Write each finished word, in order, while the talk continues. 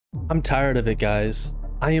I'm tired of it, guys.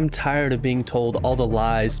 I am tired of being told all the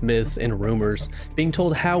lies, myths, and rumors, being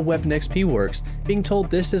told how weapon XP works, being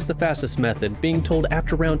told this is the fastest method, being told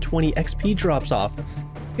after round 20 XP drops off,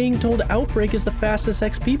 being told Outbreak is the fastest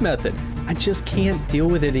XP method. I just can't deal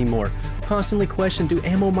with it anymore. Constantly question, do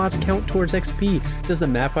ammo mods count towards XP? Does the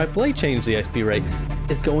map I play change the XP rate?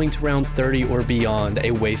 Is going to round 30 or beyond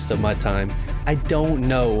a waste of my time? I don't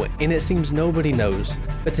know, and it seems nobody knows.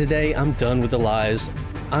 But today I'm done with the lies.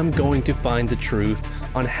 I'm going to find the truth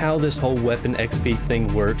on how this whole weapon XP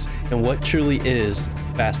thing works and what truly is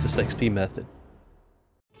fastest XP method.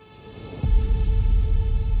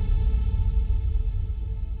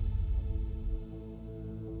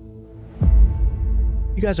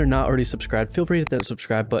 If you guys are not already subscribed, feel free to hit that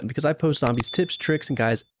subscribe button because I post zombies tips, tricks, and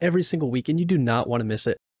guides every single week and you do not want to miss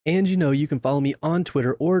it. And you can follow me on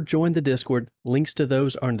Twitter or join the Discord. Links to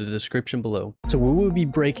those are in the description below. So we will be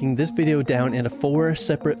breaking this video down into 4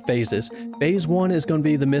 separate phases. Phase 1 is going to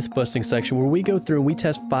be the myth busting section where we go through and we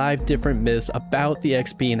test 5 different myths about the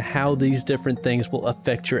XP and how these different things will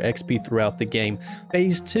affect your XP throughout the game.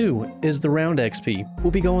 Phase 2 is the round XP. We'll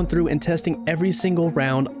be going through and testing every single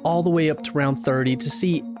round all the way up to round 30 to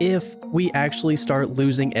see if we actually start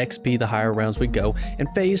losing XP the higher rounds we go. And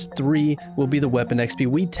phase 3 will be the weapon XP.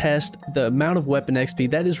 We test the amount of weapon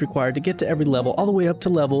XP that is required to get to every level all the way up to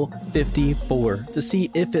level 54 to see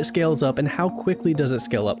if it scales up and how quickly does it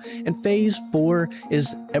scale up. And phase 4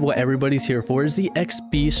 is what everybody's here for, is the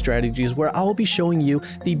XP strategies, where I'll be showing you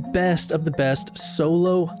the best of the best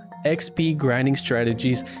solo XP grinding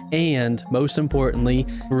strategies and, most importantly,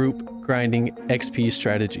 group grinding XP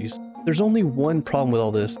strategies. There's only one problem with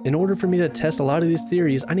all this. In order for me to test a lot of these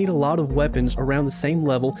theories, I need a lot of weapons around the same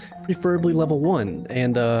level, preferably level 1,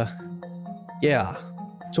 and yeah.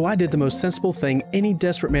 So I did the most sensible thing any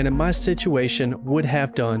desperate man in my situation would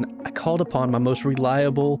have done. I called upon my most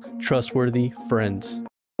reliable, trustworthy friends.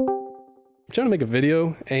 I'm trying to make a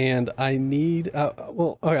video, and I need,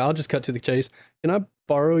 well, okay, I'll just cut to the chase. Can I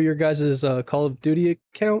borrow your guys' Call of Duty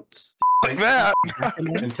accounts? Like that!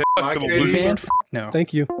 No.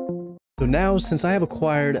 Thank you. So now, since I have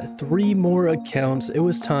acquired 3 more accounts, it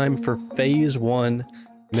was time for phase 1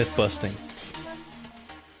 myth busting.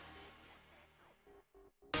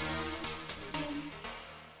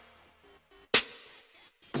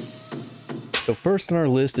 So first on our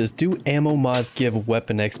list is, do ammo mods give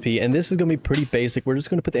weapon XP? And this is going to be pretty basic. We're just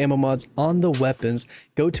going to put the ammo mods on the weapons,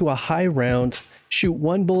 go to a high round, shoot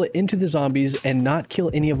 1 bullet into the zombies and not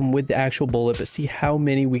kill any of them with the actual bullet, but see how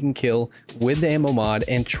many we can kill with the ammo mod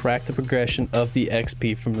and track the progression of the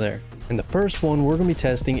XP from there. And the first one we're going to be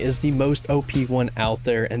testing is the most OP one out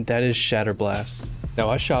there, and that is Shatter Blast. Now,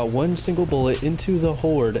 I shot 1 single bullet into the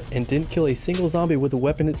horde and didn't kill a single zombie with the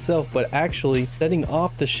weapon itself, but actually setting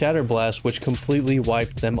off the Shatter Blast, which completely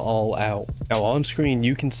wiped them all out. Now on screen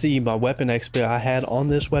you can see my weapon XP I had on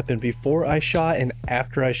this weapon before I shot and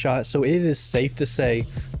after I shot, so it is safe to say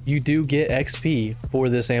you do get XP for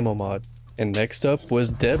this ammo mod. And next up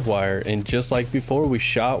was Deadwire, and just like before, we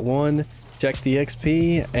shot 1, checked the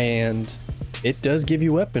XP, and it does give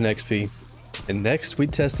you weapon XP. And next we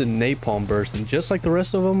tested Napalm Burst, and just like the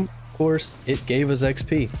rest of them, of course, it gave us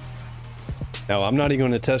XP. Now, I'm not even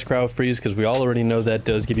going to test Crowd Freeze because we all already know that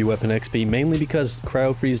does give you weapon XP, mainly because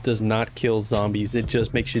Crowd Freeze does not kill zombies, it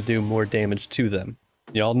just makes you do more damage to them.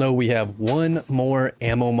 Y'all know we have 1 more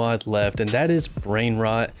ammo mod left, and that is Brain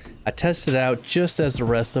Rot. I tested out just as the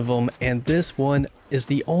rest of them, and this one is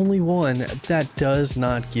the only one that does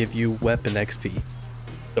not give you weapon XP.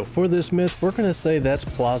 So for this myth, we're going to say that's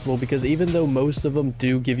plausible because even though most of them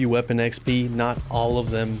do give you weapon XP, not all of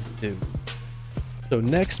them do. So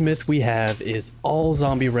next myth we have is all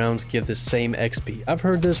zombie rounds give the same XP. I've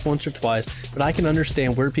heard this once or twice, but I can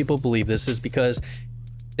understand where people believe this is because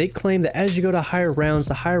they claim that as you go to higher rounds,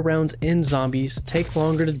 the higher rounds in zombies take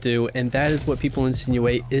longer to do, and that is what people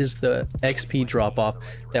insinuate is the XP drop off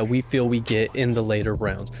that we feel we get in the later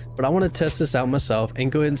rounds. But I want to test this out myself and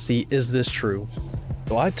go ahead and see, is this true?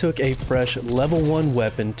 So I took a fresh level 1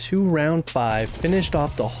 weapon to round 5, finished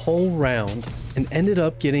off the whole round, and ended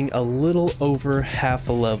up getting a little over half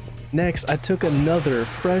a level. Next, I took another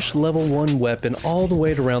fresh level 1 weapon all the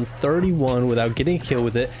way to round 31 without getting a kill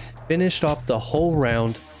with it, finished off the whole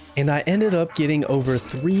round, and I ended up getting over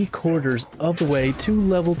 3/4 of the way to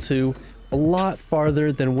level 2, a lot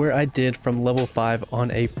farther than where I did from level 5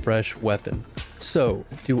 on a fresh weapon. So,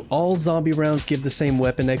 do all zombie rounds give the same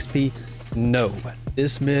weapon XP? No,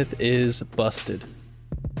 this myth is busted.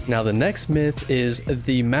 Now the next myth is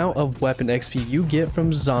the amount of weapon XP you get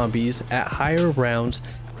from zombies at higher rounds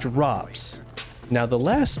drops. Now, the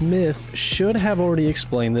last myth should have already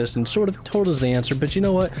explained this and sort of told us the answer, but you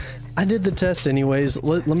know what? I did the test anyways.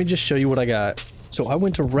 Let me just show you what I got. So I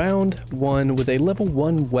went to round 1 with a level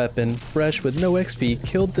 1 weapon, fresh with no XP,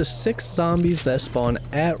 killed the 6 zombies that spawn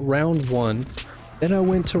at round 1. Then I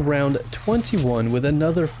went to round 21 with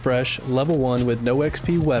another fresh level 1 with no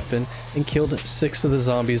XP weapon and killed 6 of the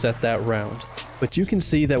zombies at that round. But you can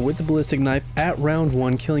see that with the ballistic knife at round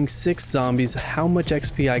 1 killing 6 zombies, how much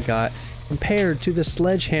XP I got compared to the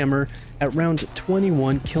sledgehammer at round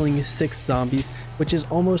 21 killing 6 zombies, which is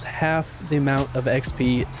almost half the amount of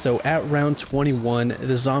XP. So at round 21,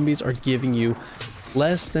 the zombies are giving you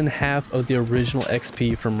less than half of the original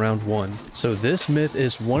XP from round 1. So this myth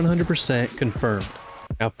is 100% confirmed.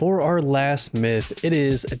 Now for our last myth, it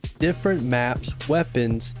is different maps,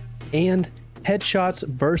 weapons, and headshots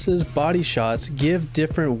versus body shots give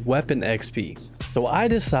different weapon XP. So I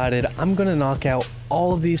decided I'm gonna knock out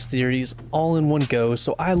all of these theories all in one go,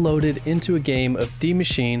 so I loaded into a game of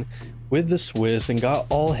D-Machine with the Swiss and got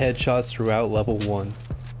all headshots throughout level 1.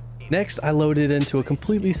 Next, I loaded into a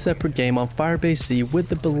completely separate game on Firebase C with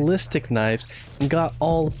the ballistic knives and got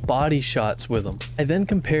all body shots with them. I then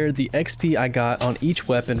compared the XP I got on each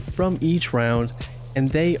weapon from each round, and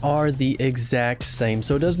they are the exact same.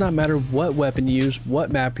 So it does not matter what weapon you use,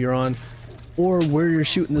 what map you're on, or where you're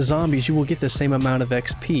shooting the zombies, you will get the same amount of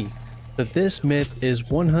XP. But this myth is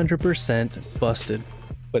 100% busted.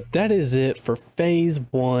 But that is it for phase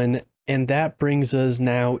 1, and that brings us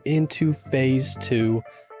now into phase 2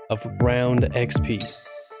 of round XP.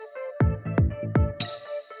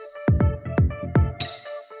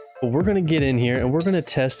 But we're going to get in here and we're going to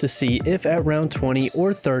test to see if at round 20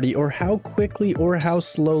 or 30 or how quickly or how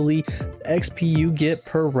slowly the XP you get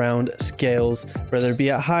per round scales, whether it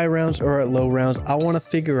be at high rounds or at low rounds. I want to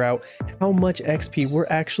figure out how much XP we're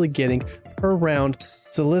actually getting per round.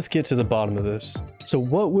 So let's get to the bottom of this. So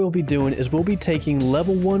what we'll be doing is we'll be taking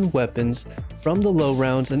level 1 weapons from the low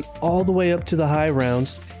rounds and all the way up to the high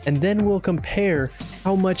rounds, and then we'll compare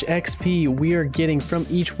how much XP we are getting from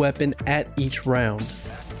each weapon at each round.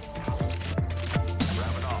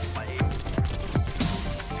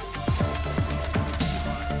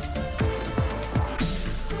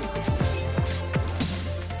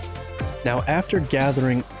 Now, after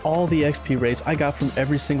gathering all the XP rates I got from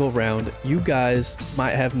every single round, you guys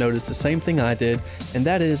might have noticed the same thing I did, and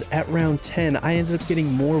that is at round 10, I ended up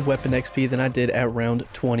getting more weapon XP than I did at round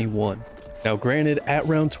 21. Now, granted, at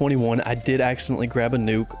round 21, I did accidentally grab a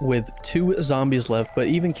nuke with 2 zombies left, but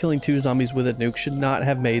even killing 2 zombies with a nuke should not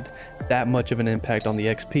have made that much of an impact on the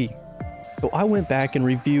XP. So I went back and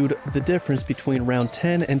reviewed the difference between round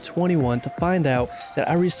 10 and 21 to find out that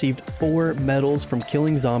I received 4 medals from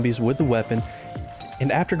killing zombies with the weapon.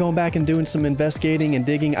 And after going back and doing some investigating and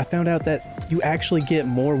digging, I found out that you actually get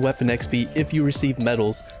more weapon XP if you receive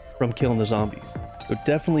medals from killing the zombies. So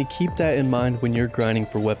definitely keep that in mind when you're grinding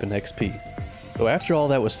for weapon XP. So after all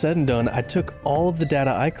that was said and done, I took all of the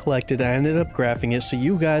data I collected and I ended up graphing it so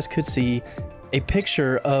you guys could see a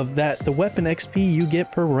picture of that the weapon XP you get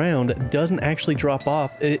per round doesn't actually drop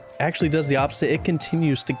off. It actually does the opposite. It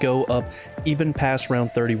continues to go up even past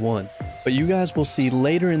round 31. But you guys will see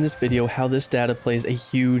later in this video how this data plays a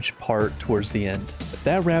huge part towards the end. But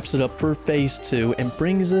that wraps it up for phase 2 and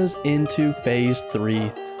brings us into phase 3,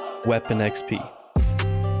 weapon XP.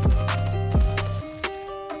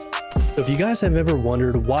 So if you guys have ever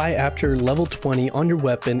wondered why after level 20 on your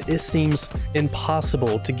weapon it seems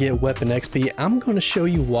impossible to get weapon XP, I'm going to show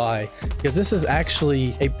you why, because this is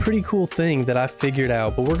actually a pretty cool thing that I figured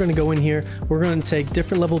out. But we're going to go in here, we're going to take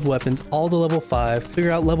different leveled weapons all to level 5,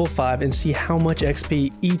 figure out level 5 and see how much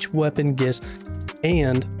XP each weapon gets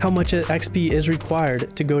and how much XP is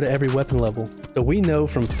required to go to every weapon level. So we know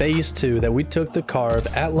from phase 2 that we took the carve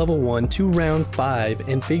at level 1 to round 5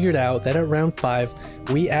 and figured out that at round 5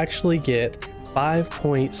 we actually get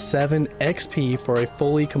 5.7 XP for a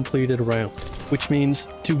fully completed round, which means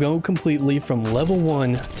to go completely from level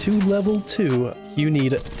 1 to level 2 you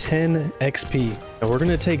need 10 XP. Now we're going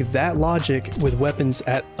to take that logic with weapons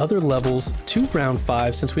at other levels to round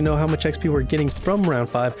 5, since we know how much XP we're getting from round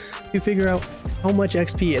 5, to figure out how much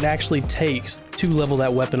XP it actually takes to level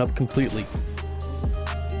that weapon up completely.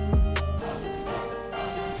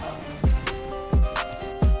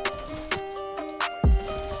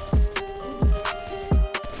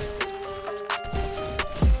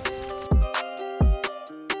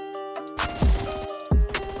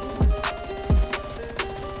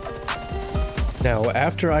 Now,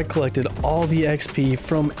 after I collected all the XP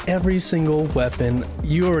from every single weapon,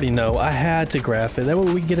 you already know I had to graph it. That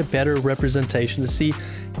way we get a better representation to see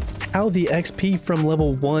how the XP from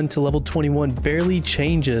level 1 to level 21 barely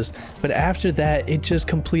changes, but after that it just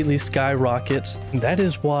completely skyrockets. And that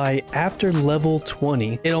is why after level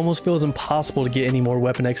 20 it almost feels impossible to get any more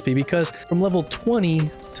weapon XP, because from level 20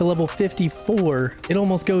 to level 54 it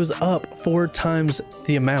almost goes up 4 times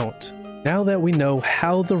the amount. Now that we know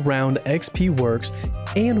how the round XP works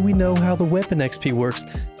and we know how the weapon XP works,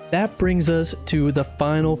 that brings us to the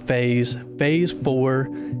final phase, phase 4,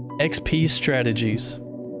 XP strategies.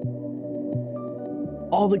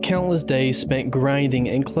 All the countless days spent grinding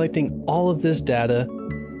and collecting all of this data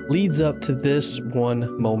leads up to this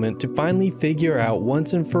one moment to finally figure out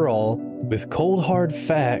once and for all, with cold hard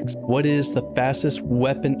facts, what is the fastest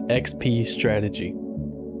weapon XP strategy.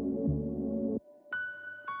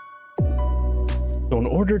 So in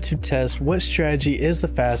order to test what strategy is the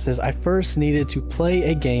fastest, I first needed to play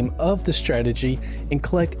a game of the strategy and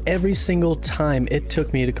collect every single time it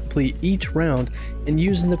took me to complete each round, and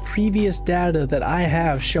using the previous data that I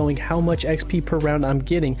have showing how much XP per round I'm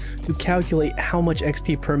getting to calculate how much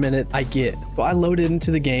XP per minute I get. So I loaded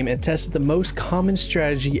into the game and tested the most common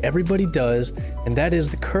strategy everybody does, and that is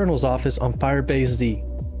the Colonel's office on Firebase Z.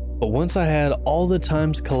 But once I had all the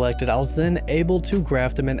times collected, I was then able to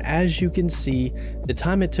graph them, and as you can see, the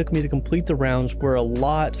time it took me to complete the rounds were a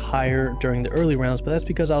lot higher during the early rounds, but that's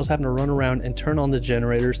because I was having to run around and turn on the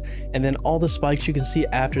generators, and then all the spikes you can see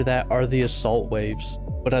after that are the assault waves.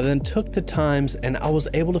 But I then took the times and I was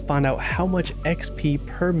able to find out how much XP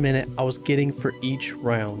per minute I was getting for each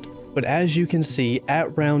round. But as you can see,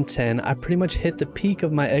 at round 10, I pretty much hit the peak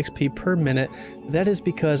of my XP per minute. That is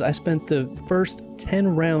because I spent the first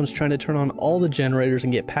 10 rounds trying to turn on all the generators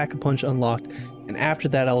and get Pack-a-Punch unlocked. And after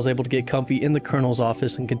that, I was able to get comfy in the Colonel's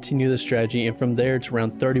office and continue the strategy. And from there to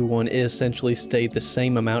round 31, it essentially stayed the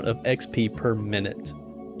same amount of XP per minute.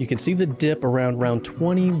 You can see the dip around round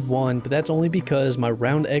 21, but that's only because my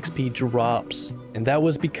round XP drops. And that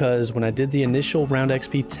was because when I did the initial round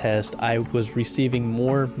XP test, I was receiving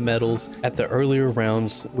more medals at the earlier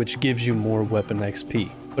rounds, which gives you more weapon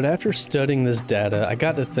XP. But after studying this data, I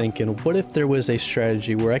got to thinking, what if there was a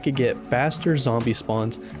strategy where I could get faster zombie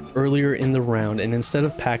spawns earlier in the round, and instead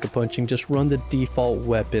of pack-a-punching, just run the default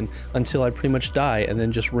weapon until I pretty much die and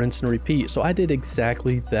then just rinse and repeat. So I did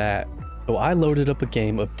exactly that. So I loaded up a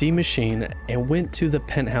game of D Machine and went to the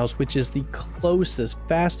penthouse, which is the closest,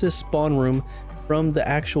 fastest spawn room from the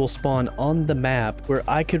actual spawn on the map, where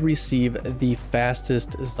I could receive the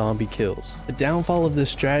fastest zombie kills. The downfall of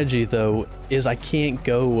this strategy though is I can't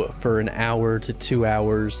go for an hour to 2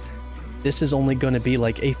 hours. This is only going to be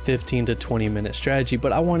like a 15 to 20 minute strategy,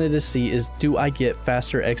 but I wanted to see is, do I get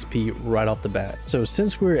faster XP right off the bat? So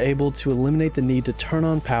since we were able to eliminate the need to turn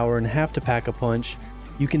on power and have to pack a punch,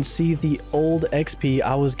 you can see the old XP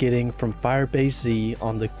I was getting from Firebase Z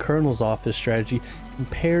on the Colonel's office strategy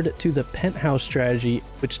compared to the penthouse strategy,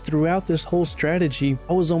 which throughout this whole strategy,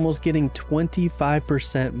 I was almost getting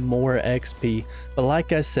 25% more XP. But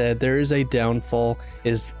like I said, there is a downfall,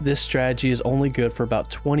 is this strategy is only good for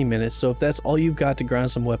about 20 minutes. So if that's all you've got to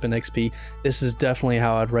grind some weapon XP, this is definitely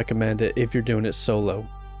how I'd recommend it if you're doing it solo.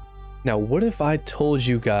 Now, what if I told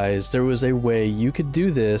you guys there was a way you could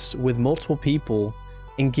do this with multiple people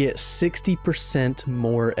and get 60%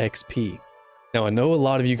 more XP? Now, I know a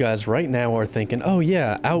lot of you guys right now are thinking, oh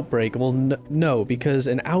yeah, Outbreak. Well, no, because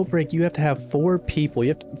in Outbreak, you have to have 4 people. You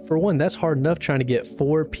have to, for one, that's hard enough trying to get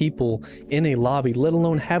 4 people in a lobby, let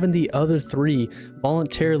alone having the other 3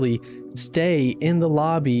 voluntarily stay in the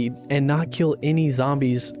lobby and not kill any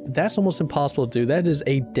zombies. That's almost impossible to do. That is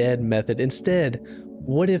a dead method. Instead,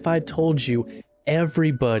 what if I told you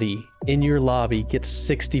everybody in your lobby gets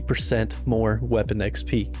 60% more weapon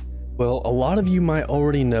XP? Well, a lot of you might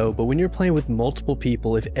already know, but when you're playing with multiple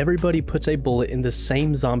people, if everybody puts a bullet in the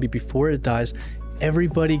same zombie before it dies,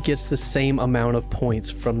 everybody gets the same amount of points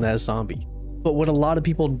from that zombie. But what a lot of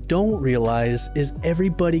people don't realize is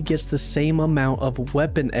everybody gets the same amount of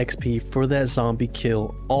weapon XP for that zombie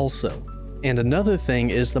kill also. And another thing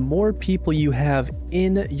is, the more people you have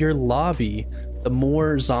in your lobby, the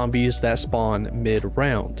more zombies that spawn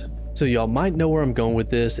mid-round. So y'all might know where I'm going with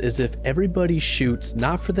this, is if everybody shoots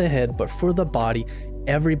not for the head but for the body,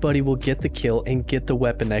 everybody will get the kill and get the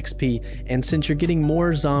weapon XP. And since you're getting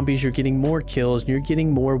more zombies, you're getting more kills and you're getting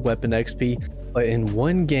more weapon XP. But in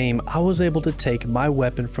one game, I was able to take my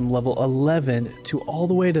weapon from level 11 to all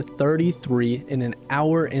the way to 33 in an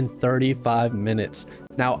hour and 35 minutes.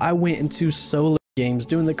 Now, I went into solo games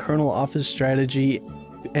doing the Colonel Office strategy,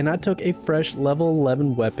 and I took a fresh level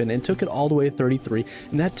 11 weapon and took it all the way to 33,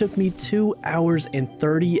 and that took me 2 hours and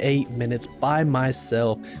 38 minutes by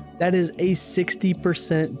myself. That is a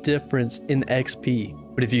 60% difference in XP.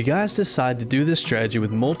 But if you guys decide to do this strategy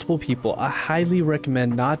with multiple people, I highly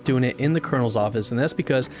recommend not doing it in the Colonel's office, and that's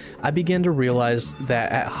because I began to realize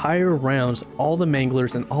that at higher rounds, all the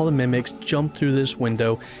manglers and all the mimics jump through this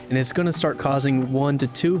window, and it's going to start causing 1 to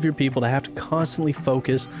 2 of your people to have to constantly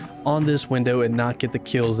focus on this window and not get the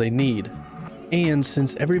kills they need. And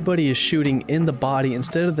since everybody is shooting in the body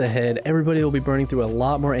instead of the head, everybody will be burning through a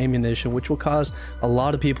lot more ammunition, which will cause a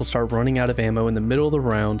lot of people start running out of ammo in the middle of the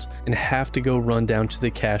rounds and have to go run down to the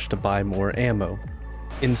cache to buy more ammo.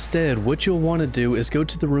 Instead, what you'll want to do is go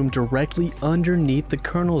to the room directly underneath the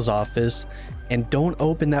Colonel's office and don't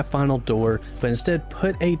open that final door, but instead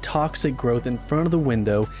put a toxic growth in front of the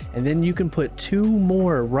window, and then you can put 2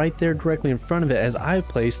 more right there directly in front of it as I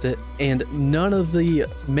placed it, and none of the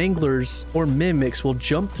manglers or mimics will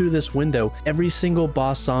jump through this window. Every single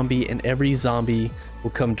boss zombie and every zombie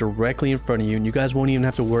will come directly in front of you, and you guys won't even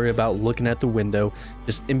have to worry about looking at the window.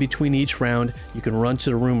 Just in between each round, you can run to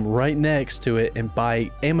the room right next to it and buy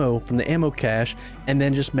ammo from the ammo cache, and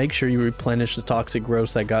then just make sure you replenish the toxic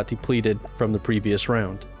growths that got depleted from the previous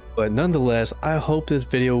round. But nonetheless, I hope this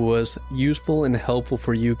video was useful and helpful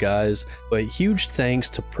for you guys. But huge thanks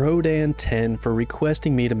to ProDan10 for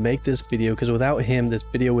requesting me to make this video, because without him, this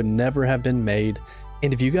video would never have been made.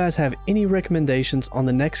 And if you guys have any recommendations on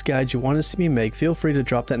the next guide you want to see me make, feel free to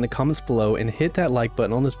drop that in the comments below and hit that like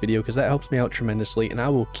button on this video, because that helps me out tremendously. And I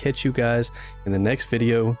will catch you guys in the next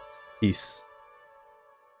video. Peace.